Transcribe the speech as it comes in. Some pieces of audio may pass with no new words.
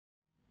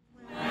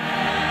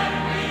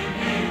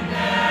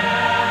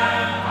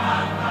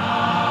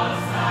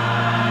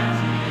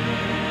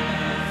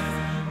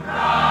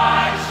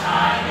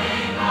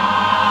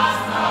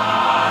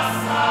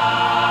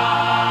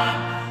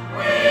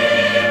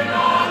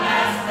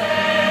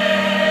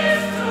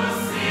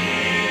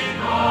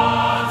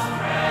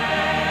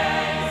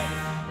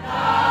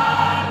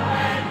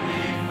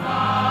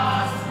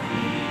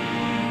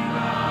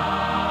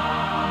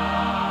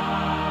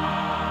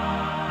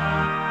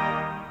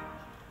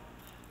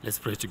Let's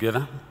pray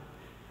together.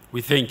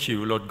 We thank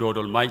you, Lord God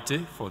Almighty,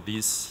 for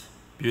this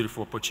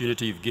beautiful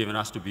opportunity you've given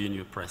us to be in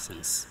your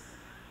presence.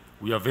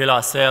 We avail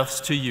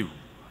ourselves to you,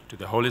 to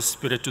the Holy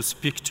Spirit to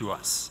speak to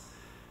us,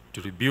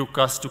 to rebuke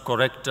us, to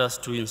correct us,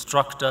 to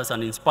instruct us,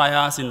 and inspire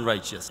us in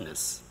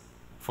righteousness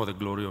for the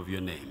glory of your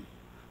name.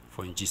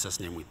 For in Jesus'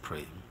 name we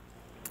pray.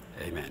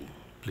 Amen.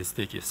 Please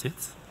take your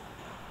seats.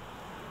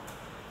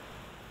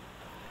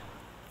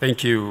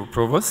 Thank you,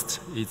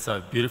 Provost. It's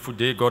a beautiful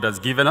day God has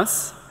given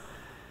us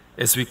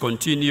as we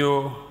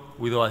continue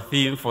with our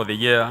theme for the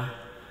year,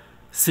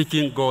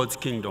 Seeking God's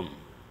Kingdom.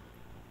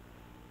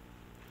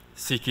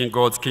 Seeking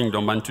God's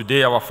Kingdom. And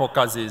today our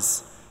focus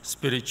is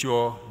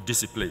spiritual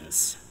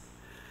disciplines.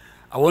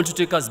 I want to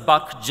take us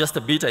back just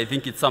a bit. I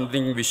think it's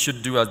something we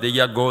should do as the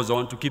year goes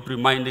on to keep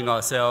reminding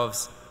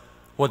ourselves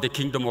what the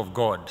kingdom of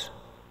God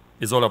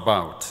is all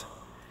about.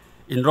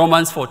 In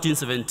Romans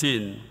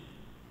 14:17,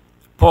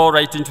 Paul,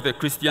 writing to the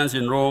Christians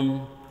in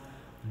Rome,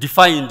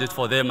 defined it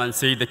for them and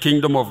said the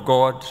kingdom of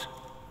God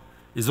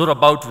is all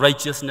about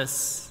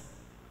righteousness,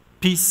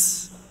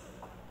 peace,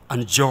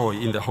 and joy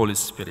in the Holy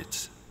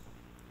Spirit.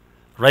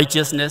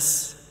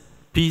 Righteousness,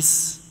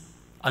 peace,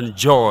 and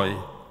joy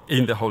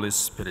in the Holy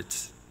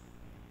Spirit.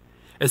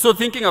 And so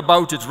thinking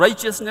about it,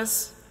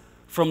 righteousness,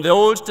 from the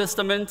Old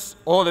Testament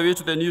all the way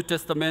to the New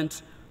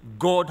Testament,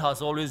 God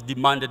has always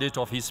demanded it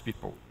of his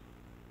people.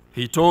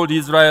 He told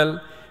Israel,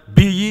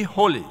 "Be ye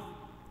holy,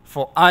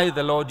 for I,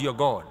 the Lord your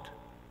God,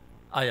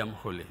 I am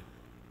holy."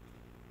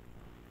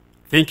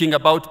 Thinking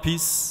about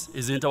peace,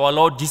 isn't our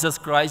Lord Jesus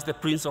Christ the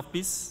Prince of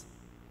Peace?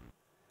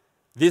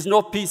 There's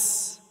no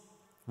peace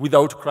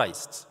without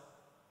Christ.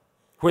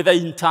 Whether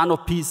internal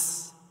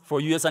peace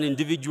for you as an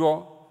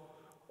individual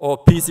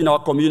or peace in our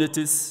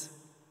communities,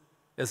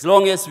 as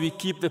long as we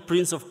keep the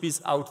Prince of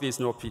Peace out, there's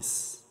no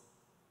peace.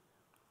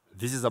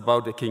 This is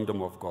about the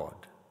kingdom of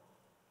God.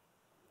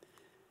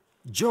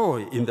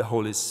 Joy in the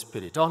Holy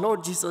Spirit. Our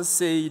Lord Jesus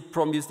said,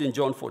 promised in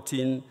John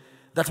 14,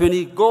 that when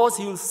he goes,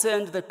 he will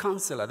send the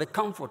counselor, the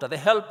comforter, the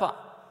helper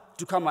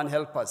to come and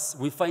help us.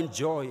 We find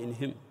joy in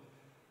him.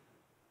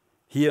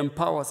 He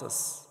empowers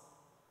us.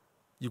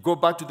 You go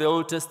back to the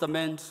Old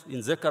Testament,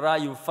 in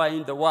Zechariah, you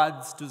find the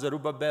words to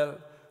Zerubbabel,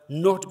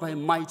 not by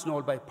might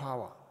nor by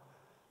power,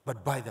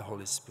 but by the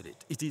Holy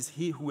Spirit. It is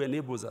he who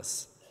enables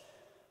us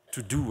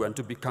to do and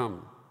to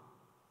become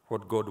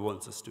what God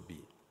wants us to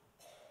be.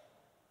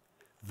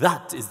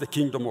 That is the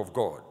kingdom of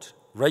God.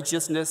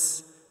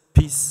 Righteousness,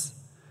 peace,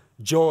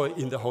 joy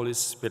in the Holy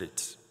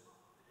Spirit.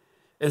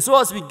 And so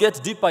as we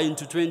get deeper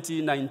into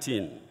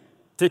 2019,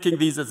 taking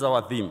this as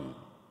our theme,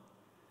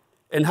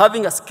 and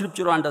having a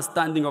scriptural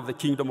understanding of the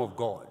kingdom of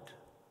God,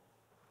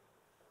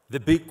 the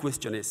big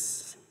question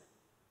is,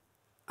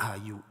 are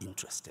you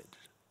interested?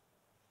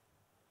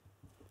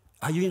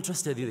 Are you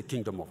interested in the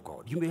kingdom of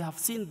God? You may have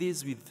seen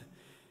this with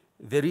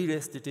the real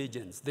estate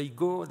agents. They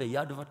go, they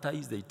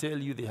advertise, they tell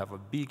you they have a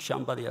big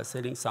shamba they are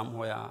selling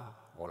somewhere,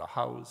 or a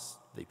house.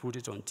 They put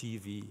it on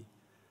TV.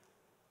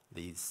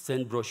 They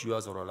send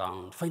brochures all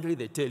around. Finally,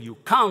 they tell you,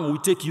 come, we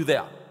take you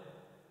there.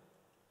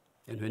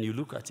 And when you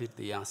look at it,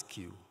 they ask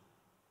you,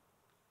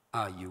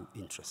 are you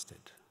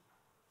interested?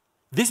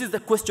 This is the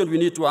question we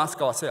need to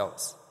ask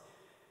ourselves.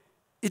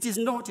 It is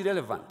not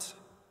irrelevant.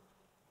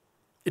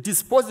 It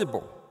is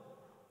possible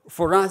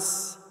for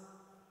us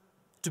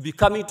to be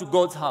coming to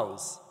God's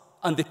house,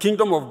 and the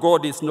kingdom of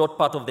God is not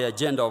part of the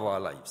agenda of our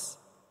lives.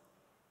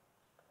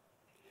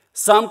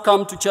 Some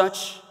come to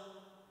church,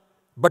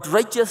 but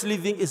righteous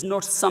living is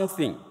not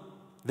something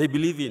they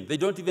believe in. They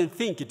don't even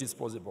think it is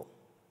possible.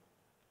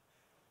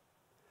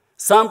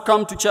 Some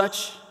come to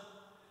church,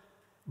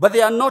 but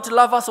they are not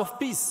lovers of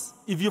peace.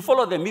 If you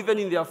follow them, even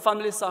in their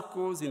family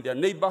circles, in their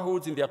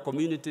neighborhoods, in their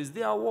communities,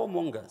 they are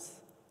warmongers.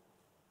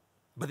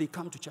 But they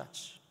come to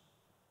church.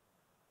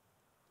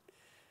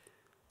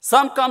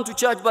 Some come to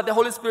church, but the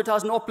Holy Spirit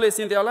has no place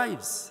in their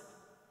lives.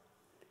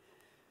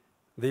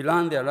 They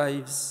run their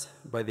lives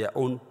by their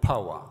own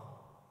power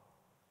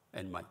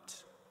and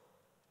might.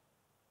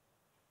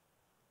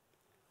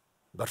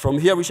 But from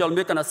here we shall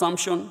make an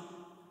assumption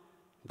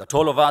that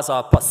all of us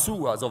are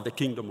pursuers of the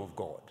kingdom of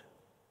God.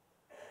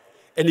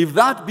 And if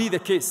that be the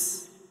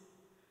case,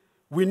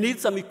 we need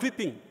some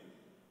equipping.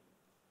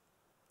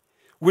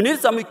 We need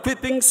some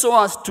equipping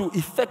so as to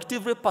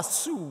effectively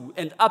pursue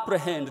and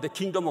apprehend the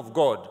kingdom of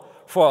God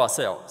for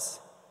ourselves.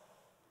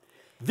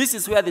 This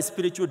is where the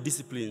spiritual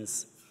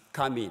disciplines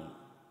come in.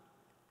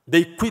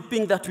 The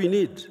equipping that we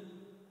need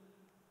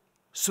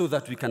so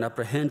that we can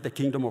apprehend the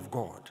kingdom of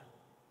God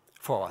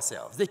for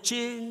ourselves. The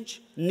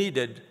change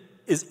needed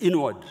is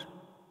inward.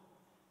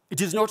 It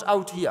is not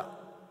out here.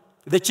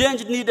 The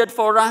change needed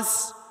for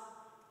us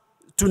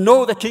to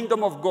know the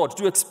kingdom of God,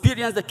 to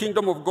experience the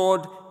kingdom of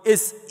God,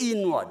 is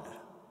inward.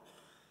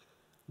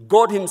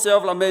 God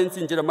himself laments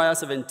in Jeremiah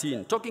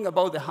 17, talking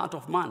about the heart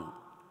of man.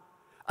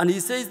 And he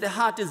says the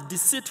heart is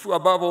deceitful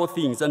above all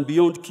things and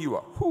beyond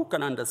cure. Who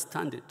can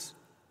understand it?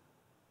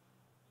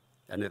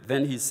 And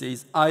then he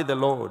says, I, the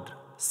Lord,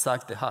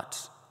 search the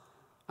heart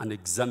and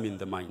examine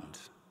the mind.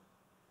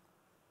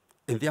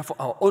 And therefore,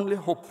 our only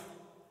hope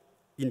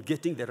in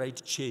getting the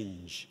right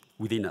change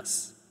within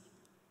us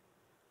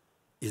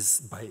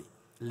is by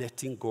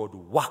letting God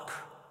work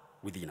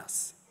within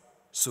us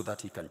so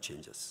that he can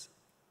change us.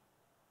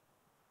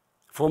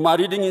 From our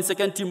reading in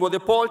 2 Timothy,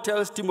 Paul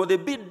tells Timothy,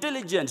 be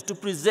diligent to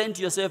present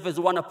yourself as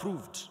one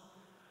approved,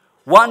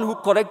 one who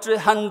correctly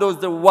handles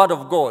the word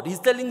of God. He's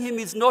telling him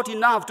it's not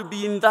enough to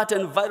be in that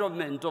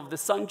environment of the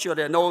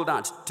sanctuary and all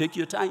that. Take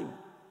your time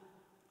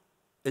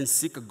and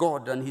seek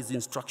God and his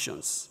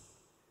instructions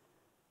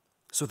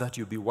so that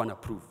you'll be one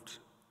approved.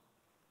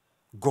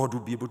 God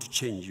will be able to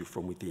change you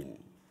from within.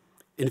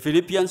 In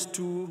Philippians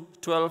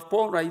 2:12,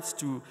 Paul writes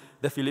to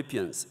the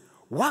Philippians,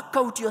 work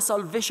out your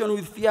salvation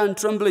with fear and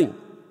trembling,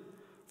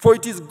 for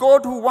it is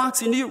God who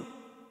works in you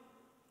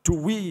to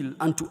will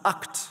and to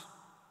act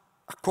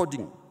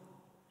according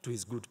to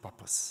his good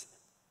purpose.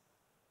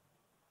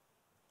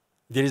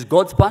 There is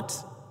God's part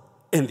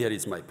and there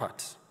is my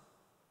part.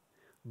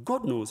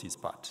 God knows his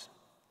part.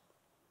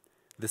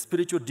 The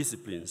spiritual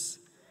disciplines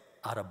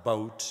are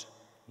about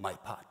my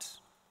part.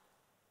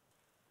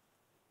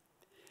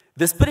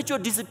 The spiritual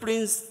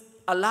disciplines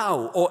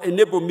allow or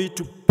enable me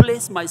to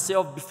place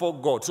myself before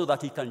God so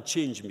that he can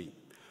change me.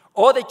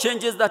 All the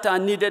changes that are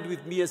needed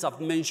with me, as I've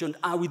mentioned,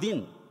 are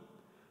within.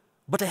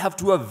 But I have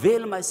to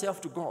avail myself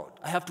to God.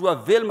 I have to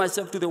avail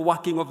myself to the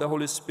working of the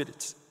Holy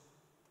Spirit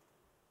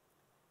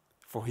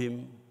for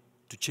him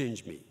to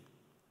change me.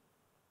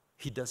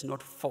 He does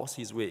not force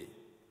his way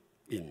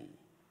in.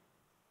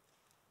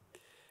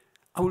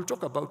 I will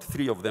talk about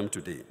 3 of them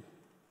today.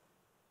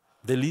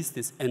 The list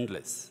is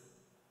endless.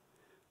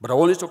 But I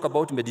want to talk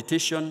about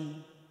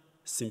meditation,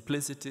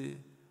 simplicity,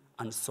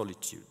 and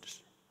solitude.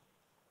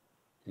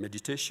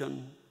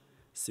 Meditation,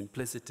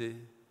 simplicity,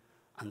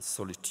 and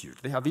solitude.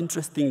 They have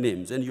interesting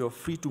names, and you're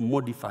free to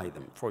modify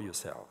them for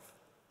yourself.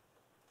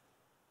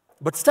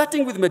 But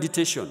starting with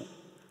meditation,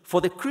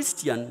 for the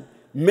Christian,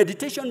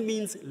 meditation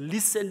means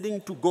listening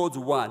to God's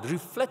word,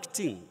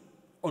 reflecting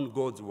on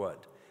God's word,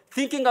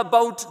 thinking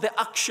about the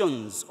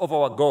actions of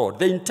our God,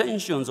 the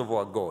intentions of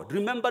our God,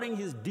 remembering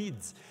his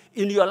deeds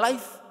in your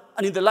life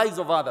and in the lives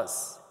of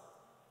others.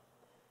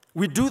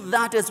 We do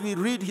that as we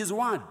read his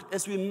word,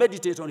 as we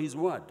meditate on his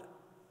word.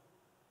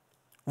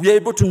 We are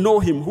able to know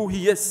him, who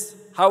he is,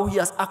 how he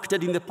has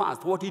acted in the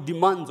past, what he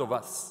demands of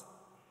us.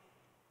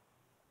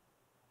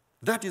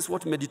 That is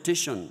what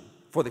meditation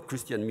for the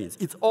Christian means.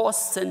 It's all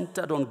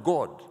centered on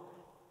God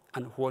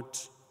and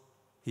what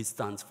he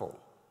stands for.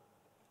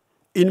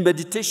 In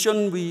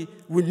meditation, we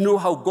know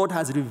how God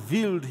has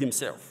revealed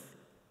himself.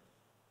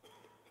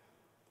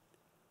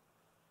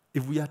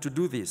 If we are to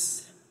do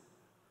this,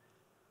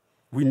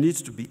 we need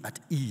to be at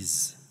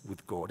ease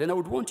with God. And I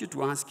would want you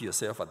to ask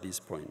yourself at this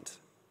point,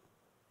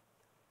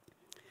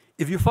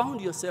 if you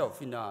found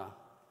yourself in a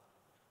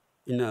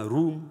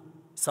room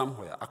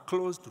somewhere, a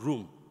closed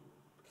room,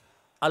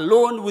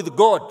 alone with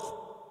God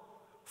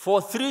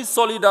for 3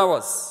 solid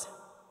hours,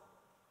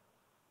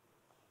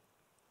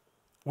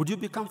 would you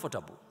be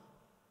comfortable?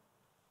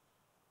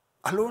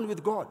 Alone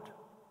with God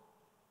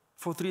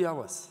for 3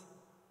 hours?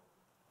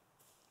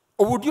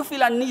 Or would you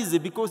feel uneasy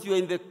because you're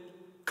in the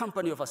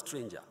company of a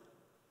stranger?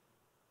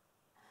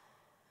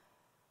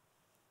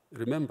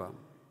 Remember,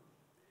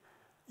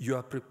 you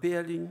are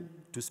preparing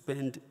to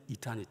spend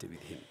eternity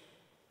with him.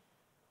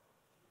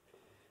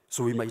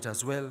 So we might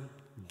as well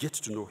get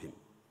to know him,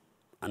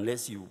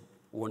 unless you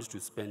want to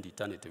spend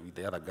eternity with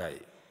the other guy.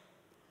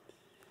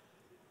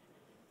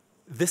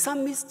 The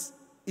psalmist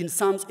in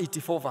Psalms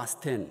 84 verse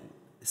 10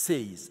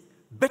 says,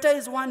 better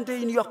is one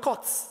day in your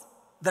courts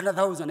than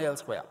 1,000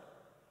 elsewhere.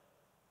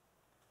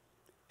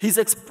 He's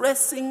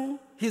expressing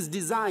his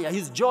desire,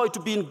 his joy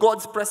to be in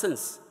God's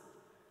presence.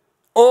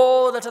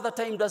 All that other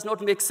time does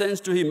not make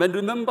sense to him. And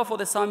remember, for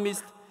the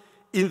psalmist,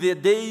 in the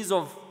days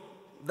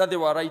that they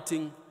were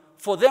writing,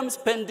 for them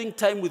spending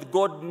time with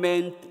God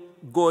meant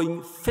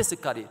going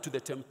physically to the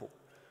temple,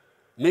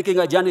 making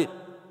a journey.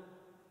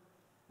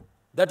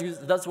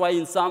 That's why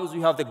in Psalms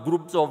we have the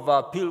groups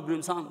of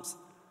pilgrim psalms,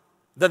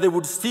 that they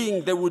would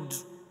sing, they would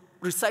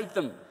recite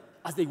them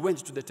as they went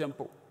to the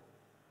temple.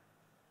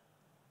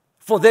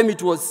 For them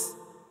it was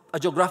a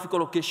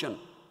geographical occasion.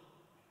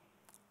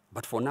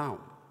 But for now,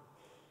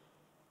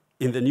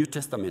 in the New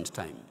Testament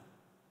time,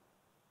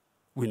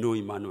 we know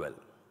Emmanuel,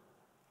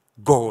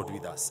 God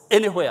with us.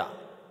 Anywhere,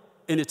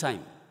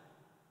 anytime,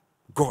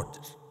 God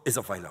is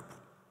available.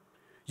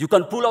 You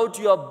can pull out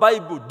your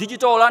Bible,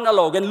 digital or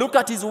analog, and look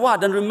at his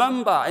word and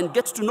remember and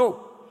get to know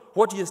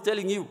what he is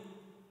telling you.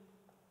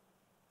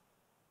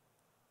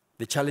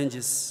 The challenge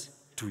is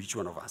to each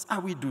one of us.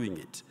 Are we doing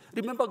it?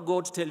 Remember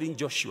God telling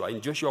Joshua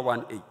in Joshua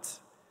 1:8,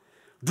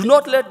 do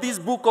not let this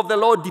book of the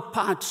law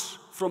depart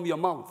from your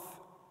mouth.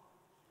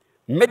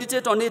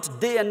 Meditate on it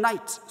day and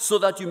night so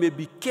that you may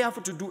be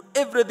careful to do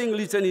everything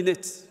written in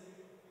it.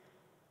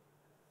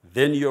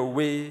 Then your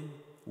way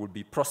will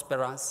be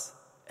prosperous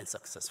and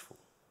successful.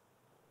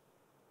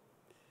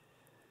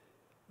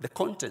 The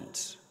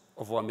content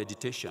of our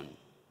meditation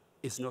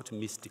is not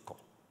mystical.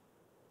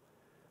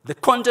 The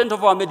content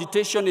of our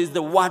meditation is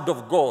the Word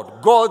of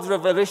God, God's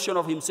revelation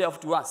of himself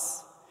to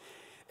us.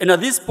 And at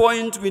this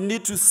point, we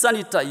need to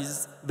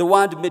sanitize the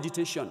word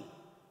meditation.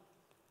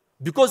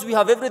 Because we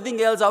have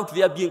everything else out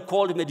there being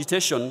called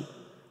meditation.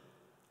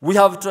 We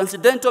have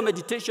transcendental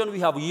meditation, we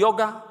have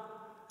yoga,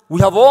 we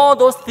have all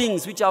those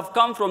things which have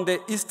come from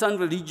the Eastern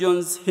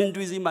religions,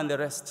 Hinduism and the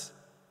rest.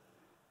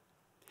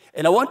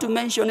 And I want to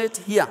mention it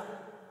here,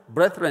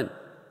 brethren.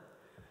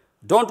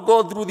 Don't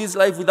go through this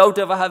life without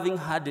ever having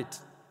had it.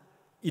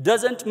 It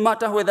doesn't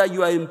matter whether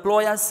your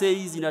employer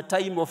says in a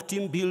time of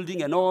team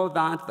building and all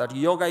that, that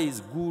yoga is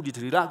good, it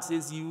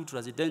relaxes you,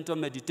 transcendental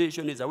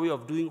meditation is a way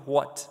of doing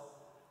what?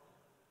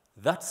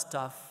 That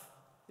stuff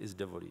is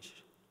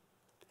devilish.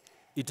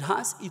 It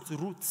has its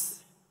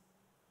roots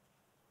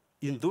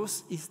in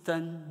those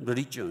Eastern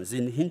religions,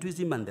 in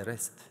Hinduism and the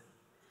rest.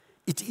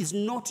 It is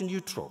not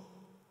neutral.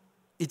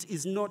 It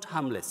is not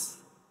harmless.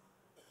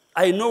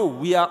 I know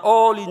we are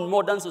all in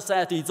modern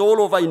society. It's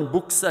all over in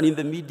books and in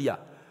the media.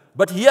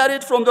 But hear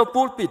it from the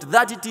pulpit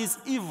that it is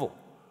evil.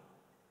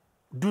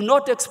 Do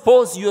not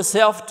expose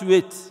yourself to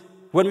it.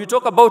 When we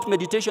talk about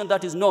meditation,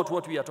 that is not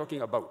what we are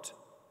talking about.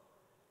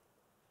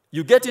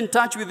 You get in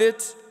touch with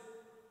it,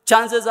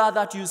 chances are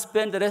that you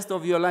spend the rest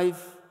of your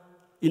life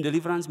in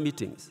deliverance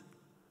meetings,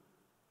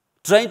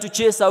 trying to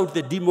chase out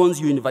the demons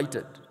you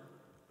invited.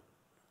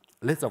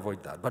 Let's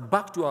avoid that. But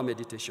back to our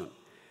meditation.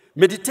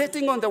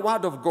 Meditating on the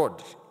Word of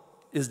God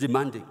is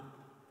demanding.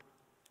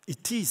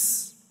 It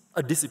is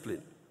a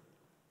discipline.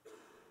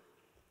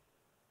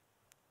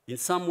 In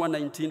Psalm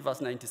 119,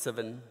 verse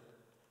 97,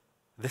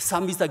 the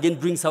psalmist again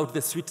brings out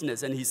the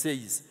sweetness, and he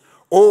says,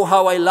 "Oh,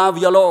 how I love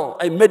your law.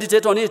 I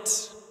meditate on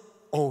it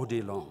all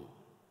day long."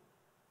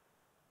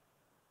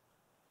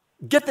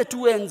 Get the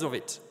two ends of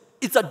it.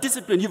 It's a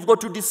discipline. You've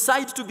got to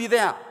decide to be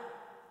there,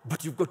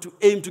 but you've got to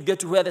aim to get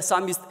to where the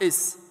psalmist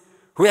is,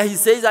 where he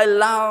says, "I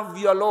love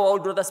your law.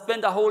 I'd rather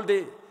spend a whole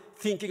day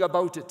thinking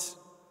about it.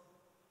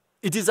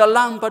 It is a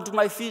lamp unto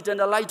my feet and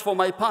a light for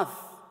my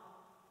path."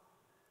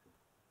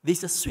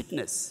 There's a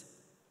sweetness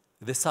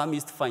the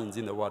psalmist finds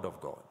in the Word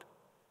of God.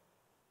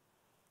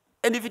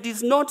 And if it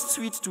is not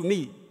sweet to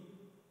me,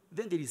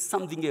 then there is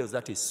something else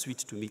that is sweet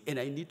to me, and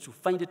I need to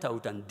find it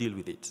out and deal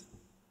with it.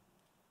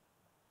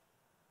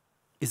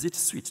 Is it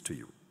sweet to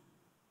you?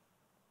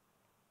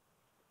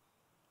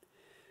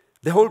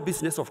 The whole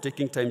business of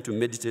taking time to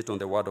meditate on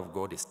the Word of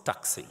God is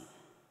taxing.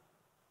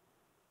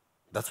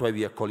 That's why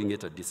we are calling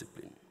it a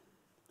discipline.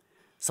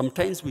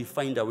 Sometimes we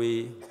find a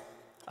way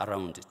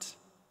around it.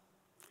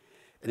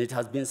 And it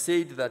has been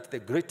said that the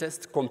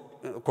greatest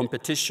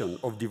competition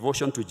of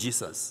devotion to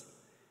Jesus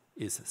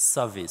is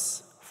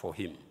service for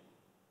him.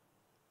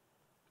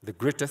 The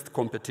greatest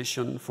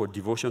competition for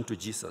devotion to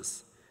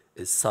Jesus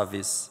is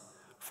service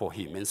for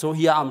him. And so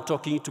here I'm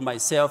talking to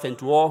myself and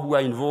to all who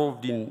are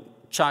involved in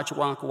church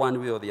work one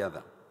way or the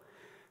other.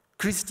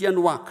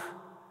 Christian work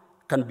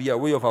can be a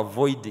way of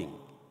avoiding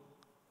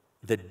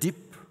the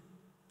deep,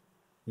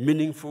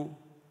 meaningful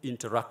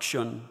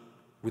interaction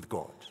with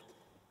God.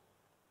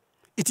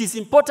 It is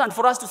important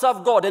for us to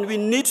serve God, and we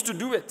need to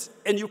do it.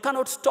 And you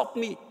cannot stop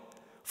me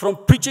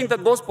from preaching the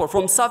gospel,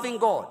 from serving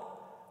God.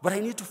 But I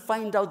need to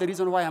find out the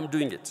reason why I'm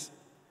doing it.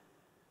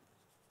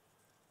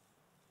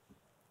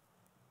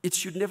 It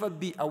should never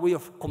be a way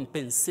of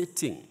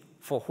compensating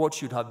for what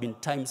should have been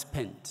time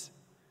spent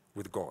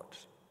with God.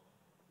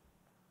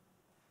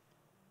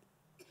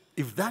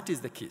 If that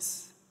is the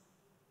case,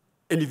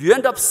 and if you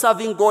end up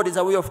serving God as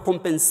a way of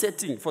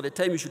compensating for the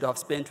time you should have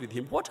spent with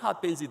him, what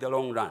happens in the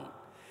long run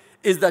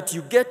is that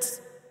you get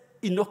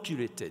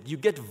inoculated, you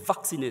get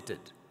vaccinated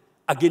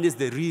against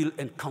the real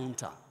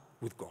encounter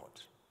with God.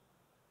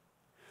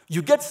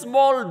 You get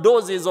small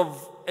doses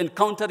of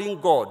encountering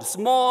God,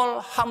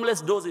 small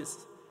harmless doses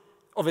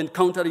of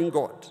encountering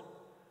God,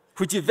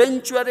 which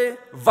eventually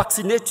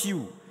vaccinate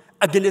you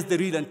against the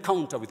real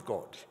encounter with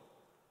God.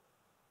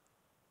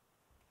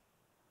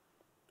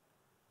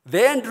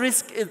 The end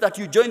risk is that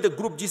you join the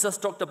group Jesus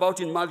talked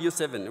about in Matthew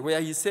 7, where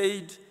he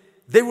said,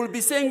 "They will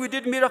be saying, 'We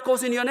did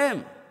miracles in your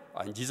name.'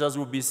 And Jesus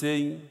will be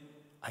saying,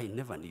 'I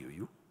never knew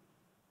you.'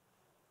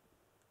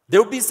 They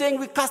will be saying,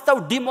 'We cast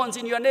out demons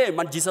in your name.'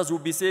 And Jesus will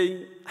be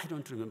saying, 'I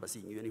don't remember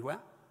seeing you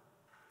anywhere.'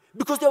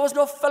 Because there was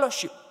no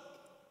fellowship.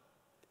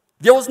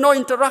 There was no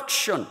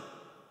interaction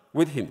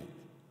with him.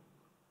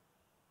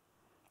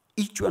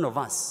 Each one of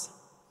us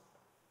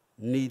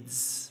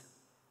needs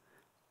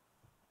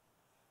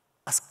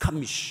a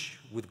skirmish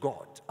with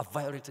God, a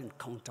violent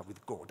encounter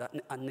with God,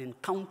 an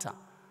encounter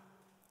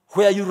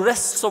where you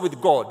wrestle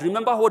with God.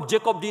 Remember what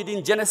Jacob did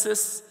in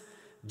Genesis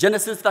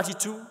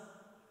 32?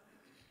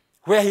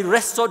 Where he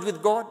wrestled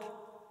with God?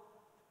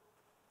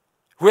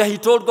 Where he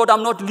told God,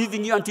 "I'm not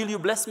leaving you until you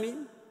bless me."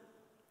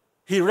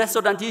 He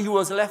wrestled until he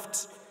was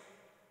left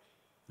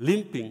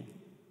limping,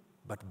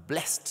 but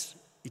blessed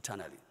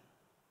eternally.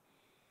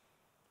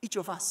 Each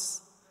of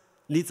us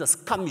needs a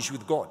skirmish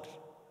with God.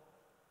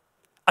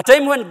 A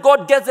time when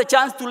God gets a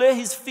chance to lay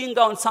his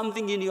finger on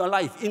something in your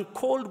life in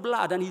cold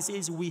blood, and he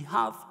says, "We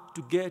have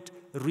to get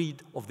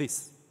rid of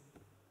this."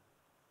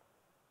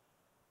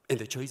 And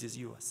the choice is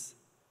yours.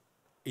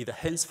 Either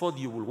henceforth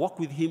you will walk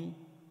with him,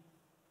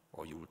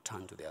 or you will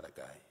turn to the other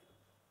guy.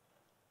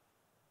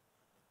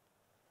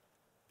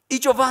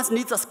 Each of us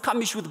needs a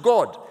skirmish with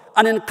God,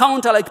 an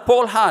encounter like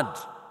Paul had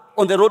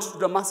on the road to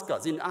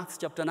Damascus in Acts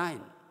chapter 9.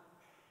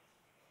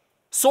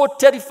 So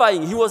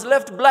terrifying, he was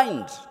left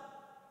blind,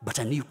 but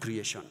a new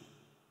creation.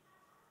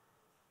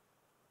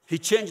 He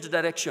changed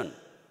direction,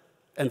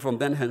 and from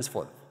then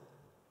henceforth,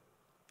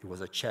 he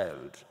was a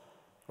child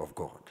of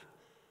God.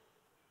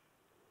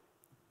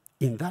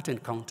 In that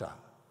encounter,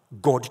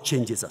 God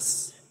changes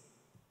us,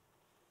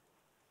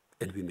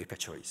 and we make a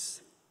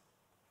choice.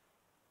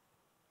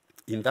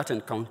 In that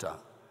encounter,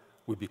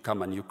 we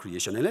become a new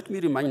creation. And let me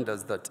remind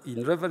us that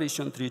in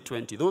Revelation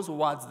 3:20, those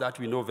words that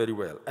we know very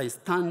well, I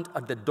stand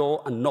at the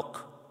door and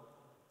knock,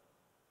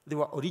 they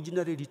were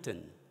originally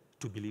written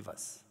to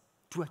believers,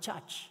 to a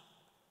church.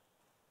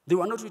 They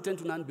were not written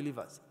to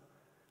non-believers.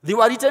 They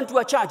were written to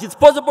a church. It's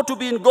possible to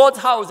be in God's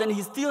house and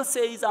he still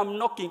says, I'm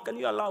knocking. Can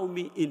you allow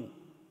me in?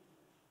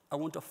 I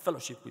want a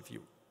fellowship with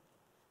you.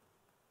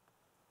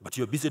 But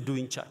you're busy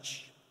doing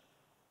church.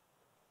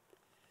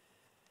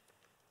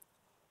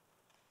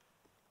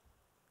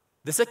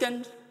 The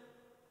second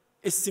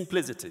is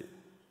simplicity.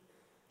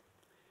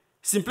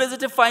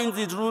 Simplicity finds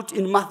its root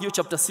in Matthew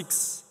chapter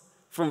 6,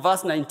 from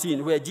verse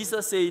 19, where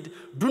Jesus said,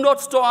 do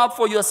not store up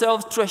for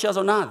yourselves treasures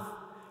on earth,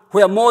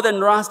 where more than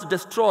rust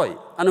destroy,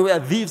 and where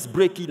thieves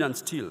break in and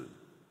steal.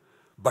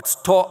 But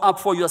store up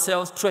for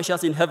yourselves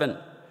treasures in heaven,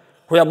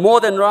 where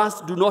more than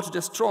rust do not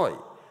destroy,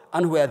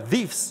 and where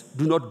thieves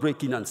do not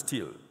break in and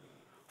steal.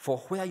 For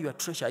where your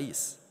treasure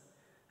is,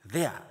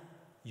 there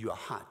your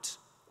heart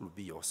will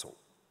be also.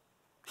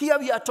 Here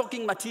we are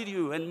talking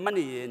material and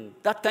money and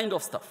that kind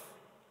of stuff.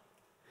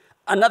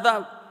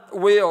 Another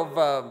way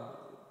of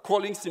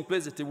calling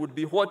simplicity would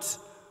be what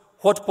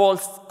Paul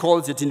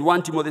calls it in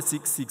 1 Timothy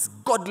 6:6,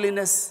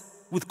 godliness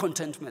with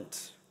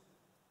contentment.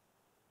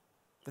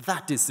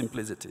 That is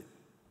simplicity.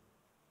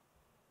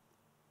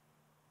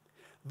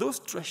 Those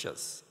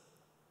treasures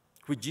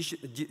which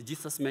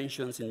Jesus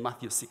mentions in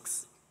Matthew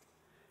 6,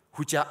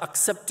 which are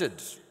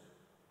accepted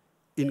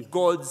in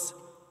God's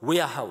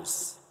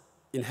warehouse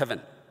in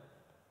heaven,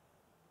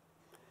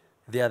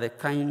 they are the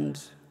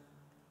kind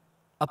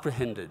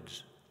apprehended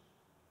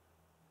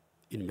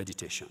in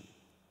meditation.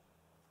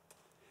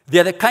 They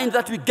are the kind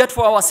that we get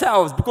for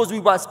ourselves because we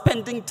were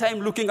spending time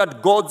looking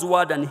at God's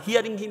word and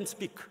hearing him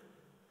speak.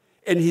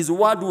 And his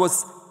word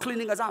was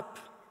cleaning us up.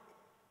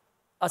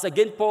 As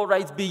again Paul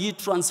writes, be ye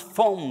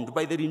transformed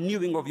by the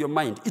renewing of your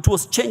mind. It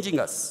was changing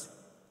us.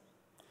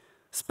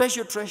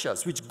 Special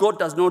treasures which God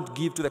does not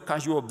give to the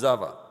casual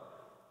observer,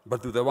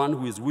 but to the one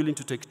who is willing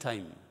to take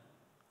time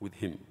with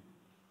him.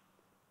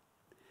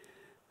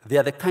 They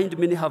are the kind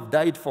many have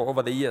died for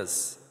over the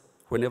years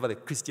whenever the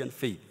Christian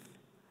faith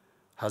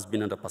has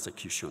been under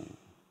persecution.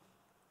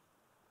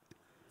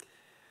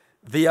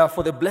 They are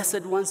for the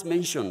blessed ones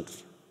mentioned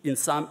in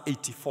Psalm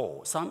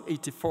 84. Psalm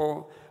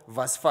 84,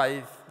 verse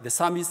 5, the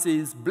psalmist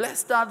says,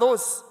 blessed are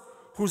those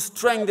whose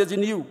strength is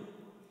in you,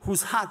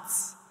 whose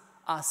hearts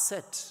are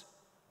set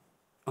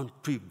on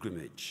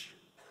pilgrimage.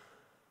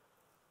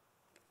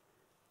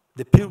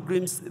 The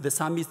pilgrims the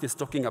psalmist is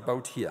talking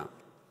about here,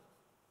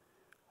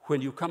 when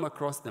you come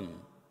across them,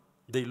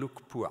 they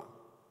look poor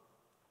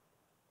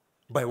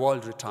by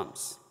worldly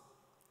terms.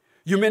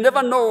 You may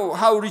never know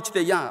how rich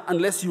they are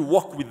unless you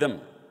walk with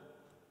them.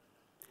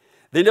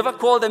 They never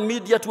call the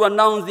media to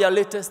announce their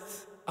latest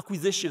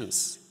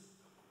acquisitions,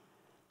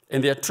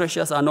 and their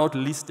treasures are not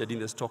listed in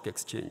the stock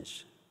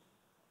exchange.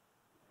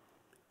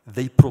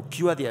 They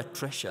procure their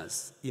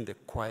treasures in the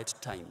quiet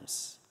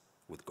times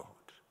with God.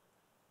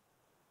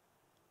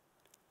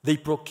 They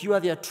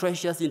procure their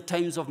treasures in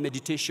times of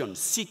meditation,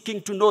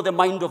 seeking to know the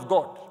mind of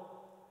God.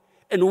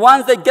 And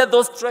once they get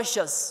those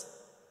treasures,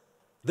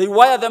 they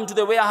wire them to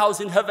the warehouse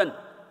in heaven,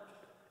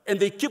 and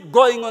they keep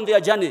going on their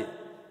journey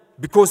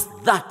because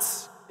that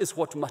is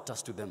what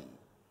matters to them.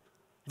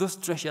 Those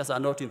treasures are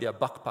not in their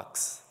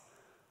backpacks.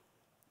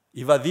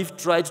 If a thief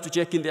tried to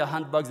check in their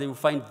handbags, they will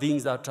find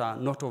things that are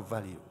not of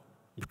value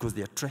because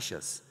their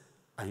treasures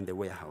are in the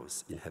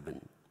warehouse in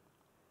heaven.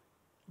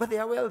 But they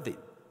are wealthy.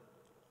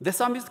 The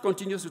psalmist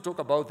continues to talk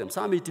about them.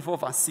 Psalm 84,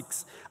 verse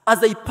 6.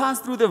 As they pass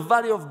through the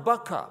valley of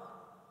Baca,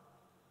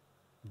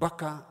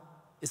 Baca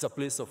is a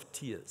place of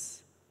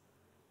tears.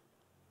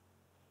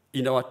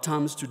 In our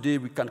terms today,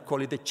 we can call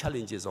it the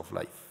challenges of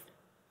life.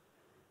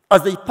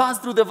 As they pass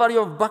through the valley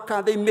of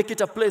Baca, they make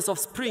it a place of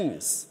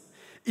springs.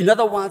 In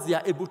other words, they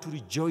are able to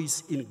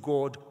rejoice in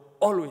God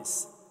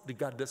always,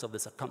 regardless of the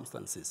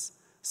circumstances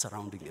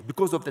surrounding them,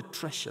 because of the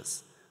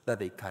treasures that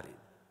they carry.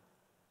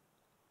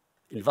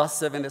 In verse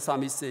 7, the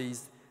psalmist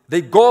says,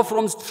 they go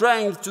from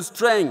strength to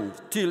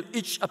strength till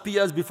each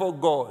appears before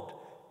God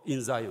in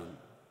Zion.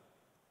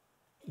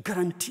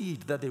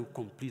 Guaranteed that they will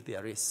complete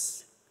their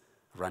race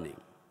running.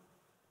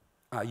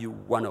 Are you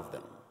one of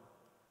them?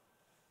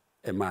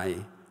 Am I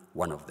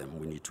one of them?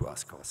 We need to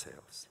ask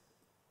ourselves.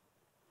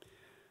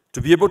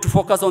 To be able to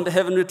focus on the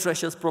heavenly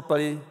treasures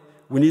properly,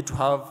 we need to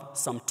have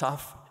some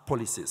tough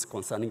policies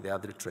concerning the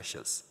earthly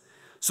treasures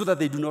so that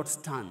they do not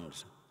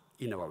stand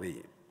in our way.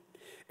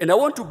 And I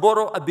want to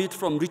borrow a bit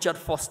from Richard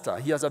Foster.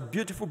 He has a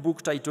beautiful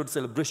book titled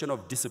Celebration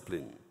of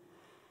Discipline.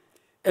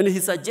 And he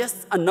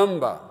suggests a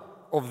number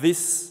of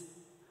these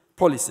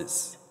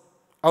policies.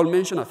 I'll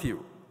mention a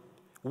few.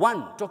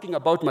 One, talking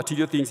about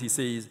material things, he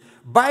says,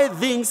 buy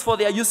things for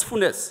their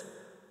usefulness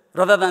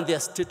rather than their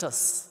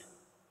status.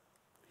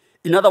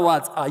 In other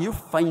words, are you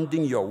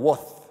finding your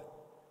worth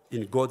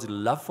in God's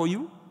love for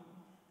you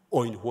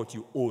or in what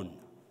you own?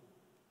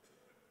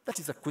 That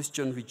is a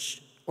question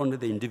which only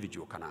the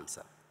individual can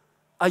answer.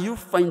 Are you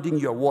finding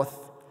your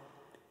worth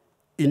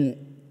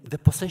in the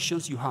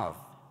possessions you have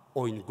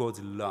or in God's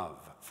love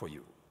for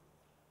you?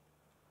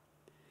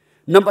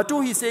 Number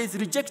two, he says,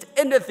 reject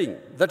anything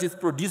that is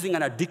producing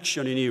an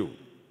addiction in you.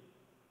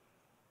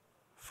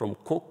 From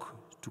Coke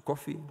to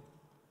coffee,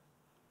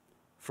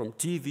 from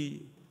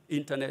TV,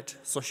 internet,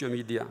 social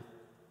media.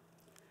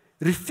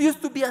 Refuse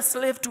to be a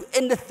slave to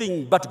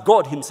anything but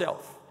God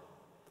himself.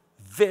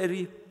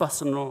 Very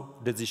personal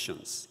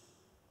decisions.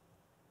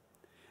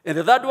 And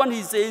the third one,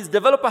 he says,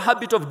 develop a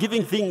habit of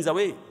giving things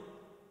away.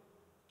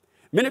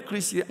 Many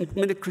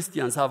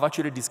Christians have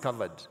actually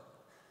discovered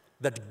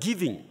that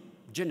giving,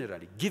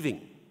 generally,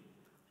 giving,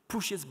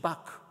 pushes back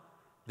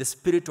the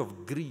spirit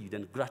of greed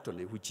and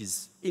gluttony which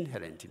is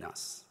inherent in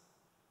us.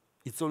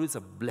 It's always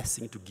a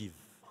blessing to give.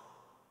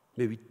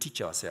 May we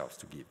teach ourselves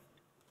to give.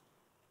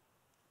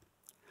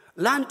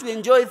 Learn to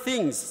enjoy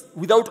things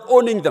without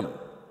owning them.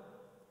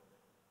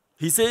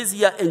 He says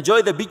here,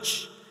 enjoy the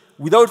beach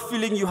without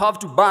feeling you have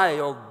to buy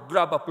or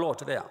grab a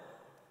plot there.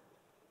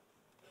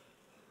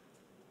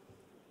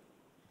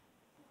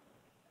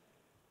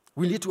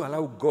 We need to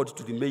allow God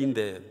to remain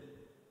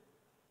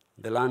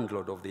the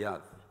landlord of the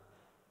earth.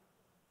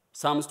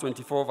 Psalms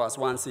 24 verse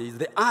 1 says,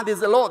 the earth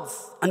is the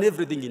Lord's and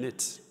everything in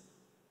it.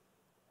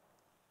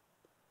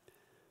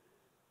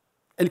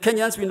 And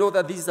Kenyans, we know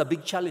that this is a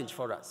big challenge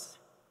for us.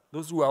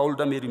 Those who are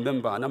older may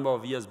remember a number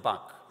of years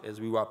back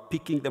as we were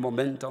picking the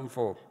momentum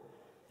for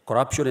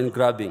corruption and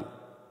grabbing.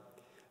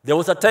 There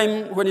was a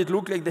time when it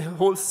looked like the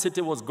whole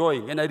city was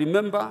going. And I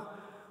remember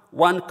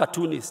one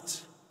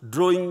cartoonist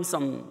drawing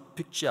some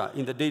picture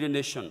in the Daily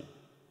Nation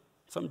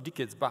some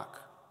decades back.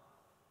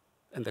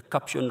 And the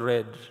caption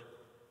read,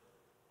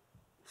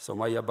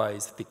 Somalia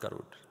buys Thika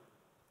Road.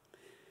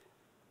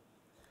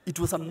 It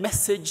was a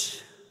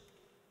message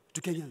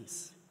to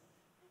Kenyans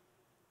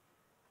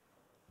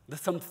that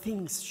some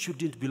things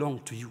shouldn't belong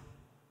to you.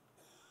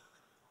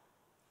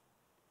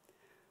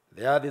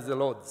 The earth is the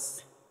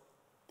Lord's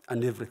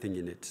and everything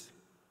in it.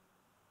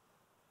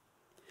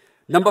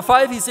 Number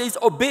 5, he says,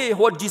 obey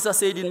what Jesus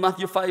said in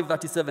Matthew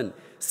 5:37.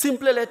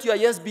 Simply let your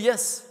yes be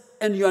yes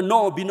and your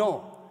no be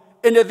no.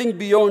 Anything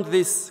beyond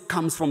this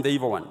comes from the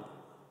evil one.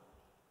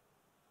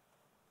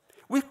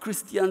 We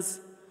Christians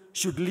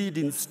should lead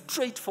in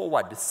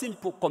straightforward,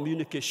 simple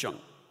communication.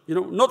 You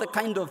know, not the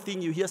kind of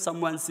thing you hear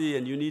someone say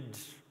and you need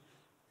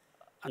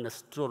an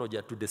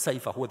astrologer to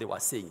decipher what they were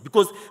saying.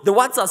 Because the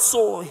words are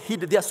so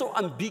hidden, they are so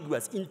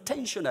ambiguous,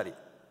 intentionally.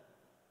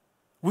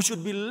 We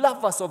should be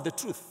lovers of the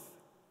truth.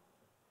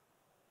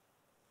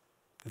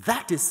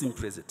 That is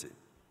simplicity.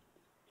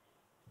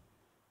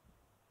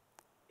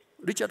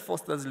 Richard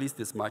Foster's list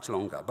is much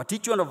longer, but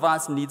each one of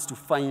us needs to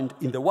find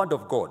in the Word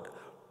of God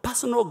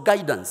personal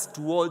guidance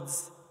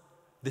towards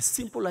the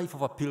simple life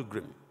of a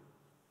pilgrim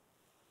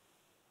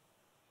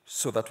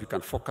so that we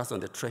can focus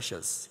on the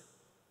treasures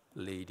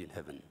laid in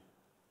heaven.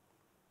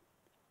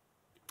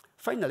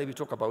 Finally, we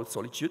talk about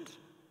solitude.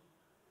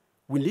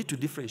 We need to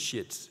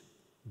differentiate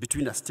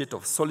between a state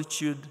of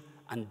solitude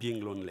and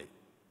being lonely.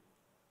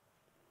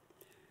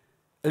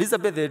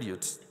 Elizabeth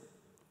Elliot,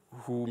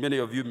 who many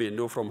of you may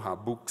know from her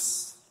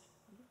books,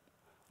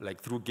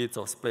 like Through Gates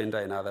of Splendor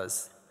and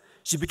others,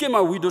 she became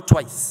a widow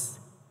twice.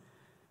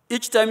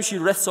 Each time she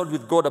wrestled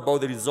with God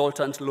about the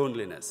resultant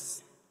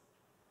loneliness.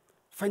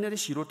 Finally,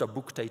 she wrote a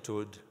book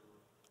titled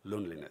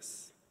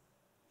Loneliness.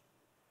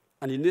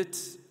 And in it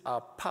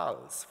are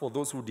pearls for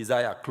those who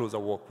desire a closer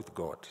walk with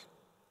God.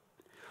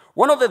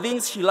 One of the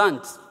things she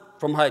learned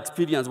from her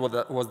experience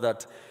was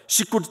that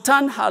she could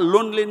turn her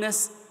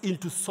loneliness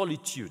into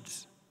solitude.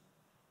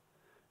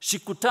 She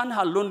could turn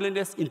her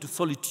loneliness into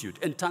solitude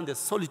and turn the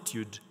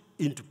solitude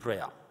into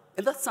prayer.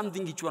 And that's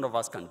something each one of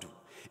us can do.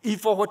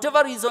 If for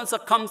whatever reason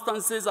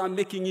circumstances are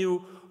making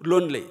you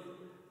lonely,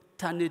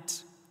 turn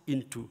it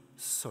into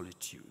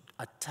solitude,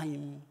 a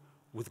time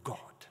with God.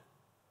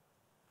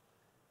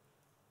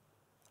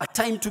 A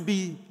time to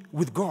be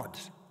with God.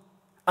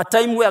 A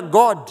time where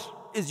God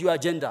is your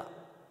agenda.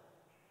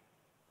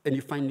 And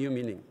you find new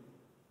meaning.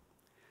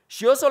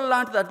 She also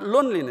learned that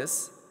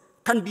loneliness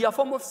can be a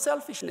form of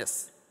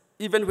selfishness,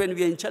 even when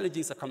we are in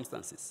challenging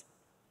circumstances.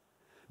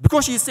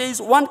 Because she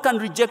says one can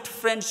reject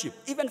friendship,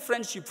 even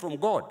friendship from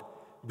God,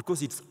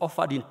 because it's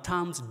offered in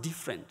terms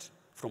different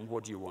from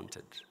what you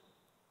wanted.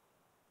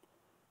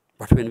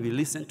 But when we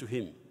listen to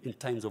him in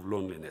times of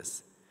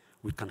loneliness,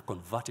 we can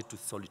convert it to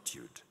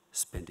solitude,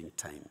 spending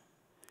time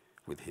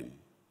with him.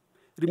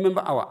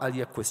 Remember our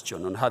earlier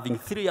question on having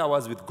 3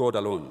 hours with God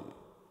alone.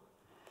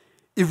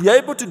 If we are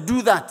able to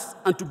do that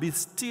and to be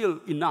still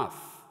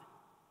enough,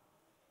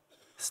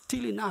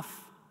 Still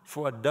enough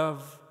for a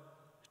dove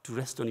to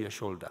rest on your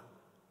shoulder.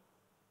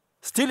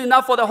 Still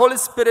enough for the Holy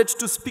Spirit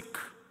to speak.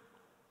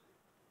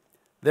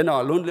 Then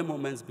our lonely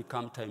moments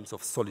become times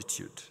of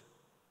solitude.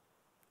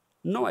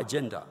 No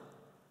agenda,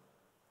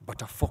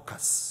 but a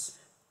focus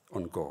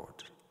on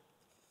God.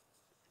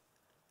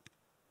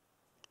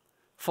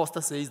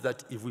 Foster says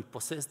that if we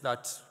possess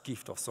that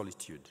gift of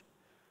solitude,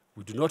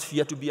 we do not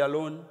fear to be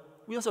alone.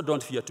 We also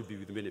don't fear to be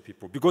with many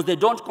people because they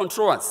don't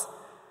control us.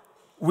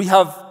 We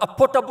have a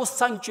portable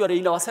sanctuary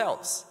in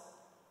ourselves.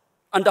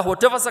 Under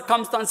whatever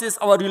circumstances,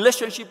 our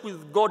relationship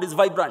with God is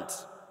vibrant.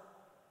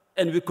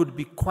 And we could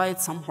be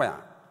quiet somewhere,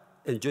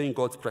 enjoying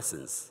God's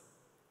presence.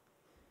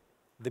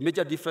 The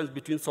major difference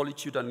between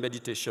solitude and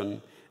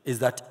meditation is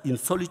that in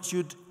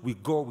solitude, we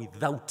go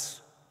without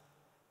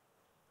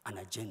an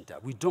agenda.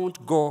 We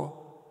don't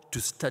go to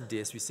study,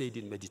 as we said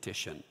in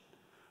meditation.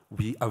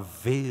 We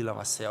avail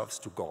ourselves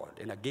to God.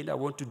 And again, I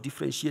want to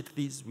differentiate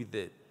this with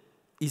the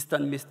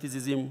Eastern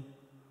mysticism.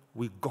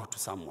 We go to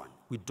someone.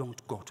 We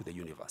don't go to the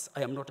universe.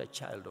 I am not a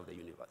child of the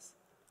universe.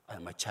 I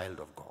am a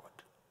child of God.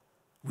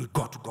 We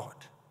go to God.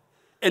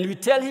 And we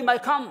tell him, I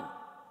come.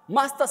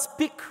 Master,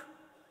 speak.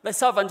 Thy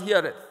servant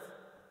heareth.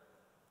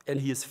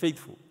 And he is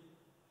faithful.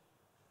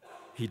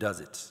 He does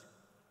it.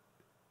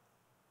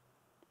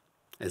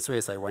 And so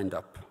as I wind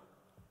up,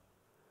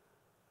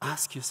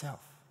 ask yourself,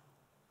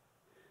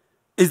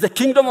 is the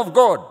kingdom of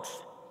God,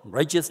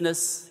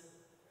 righteousness,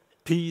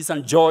 peace,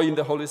 and joy in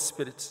the Holy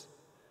Spirit,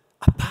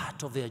 a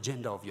part of the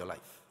agenda of your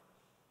life?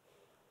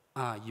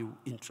 Are you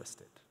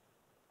interested?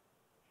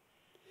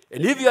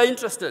 And if you are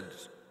interested,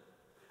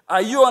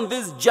 are you on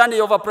this journey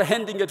of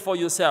apprehending it for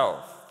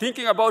yourself,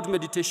 thinking about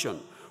meditation?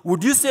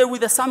 Would you say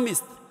with the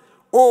psalmist,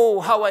 oh,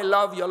 how I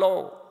love your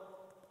law.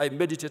 I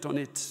meditate on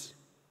it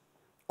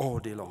all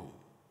day long.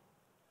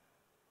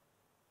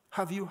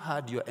 Have you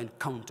had your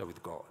encounter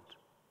with God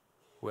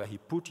where he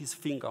put his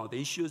finger on the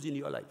issues in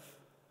your life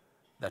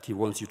that he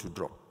wants you to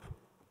drop?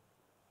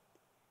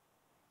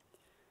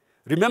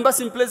 Remember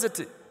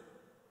simplicity.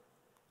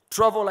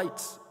 Travel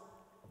light.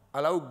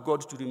 Allow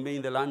God to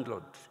remain the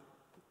landlord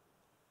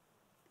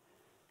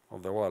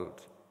of the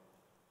world.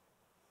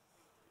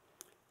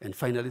 And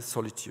finally,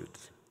 solitude.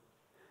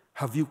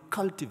 Have you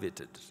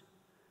cultivated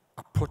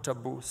a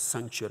portable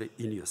sanctuary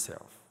in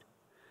yourself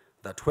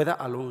that whether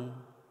alone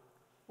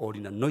or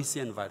in a noisy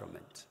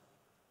environment,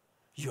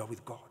 you are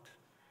with God?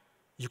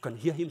 You can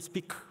hear him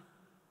speak.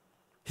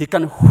 He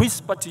can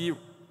whisper to you.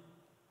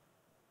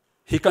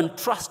 He can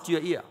trust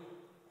your ear.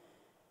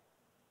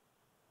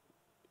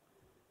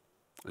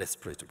 Let's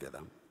pray together.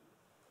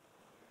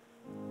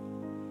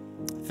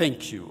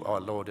 Thank you,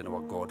 our Lord and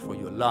our God, for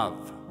your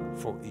love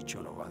for each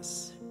one of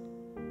us.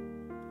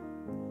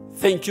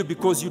 Thank you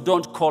because you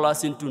don't call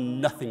us into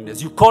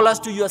nothingness. You call us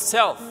to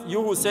yourself,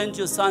 you who sent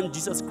your Son,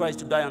 Jesus Christ,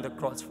 to die on the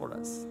cross for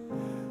us.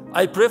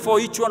 I pray for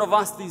each one of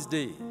us this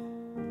day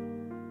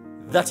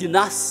that in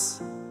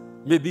us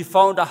may be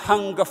found a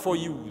hunger for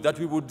you, that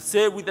we would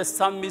say with the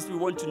psalmist, we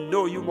want to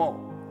know you more,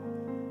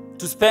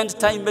 to spend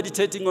time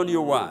meditating on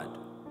your word,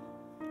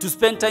 to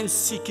spend time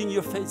seeking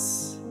your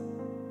face,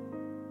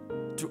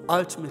 to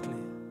ultimately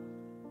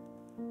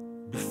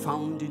be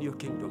found in your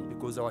kingdom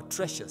because our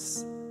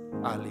treasures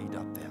are laid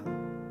up there.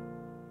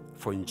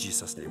 For in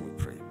Jesus' name we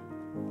pray.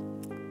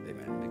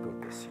 Amen. May God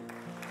bless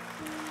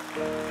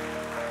you.